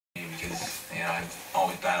I've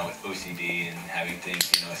always battled with OCD and having things,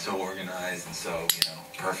 so organized and so,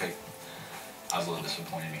 perfect. I was a little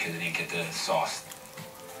disappointed because I didn't get the sauce.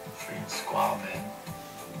 Freaking squab, man.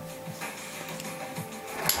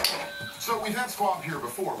 So we've had squab here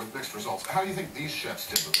before with mixed results. How do you think these chefs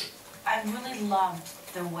did with it? I really loved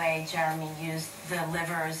the way Jeremy used the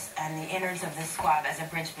livers and the innards of the squab as a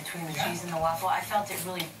bridge between the cheese and the waffle. I felt it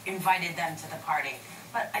really invited them to the party.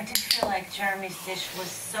 But I did feel like Jeremy's dish was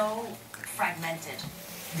so fragmented.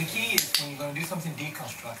 The key is when you're going to do something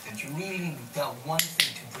deconstructed, you really need that one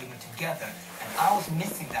thing to bring it together. And I was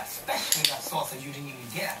missing that, especially that sauce that you didn't even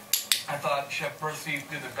get. I thought Chef Percy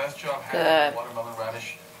did the best job handling the watermelon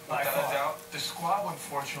radish. Without a doubt. The squab,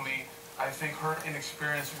 unfortunately, I think her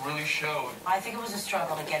inexperience really showed. I think it was a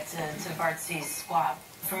struggle to get to Bartzy's squab.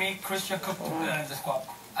 For me, Christian cooked the squab.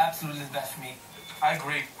 Absolutely the best for me. I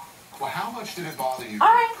agree. Well, how much did it bother you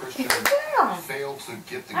that Christian failed to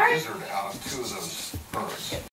get the gizzard out of two of those birds?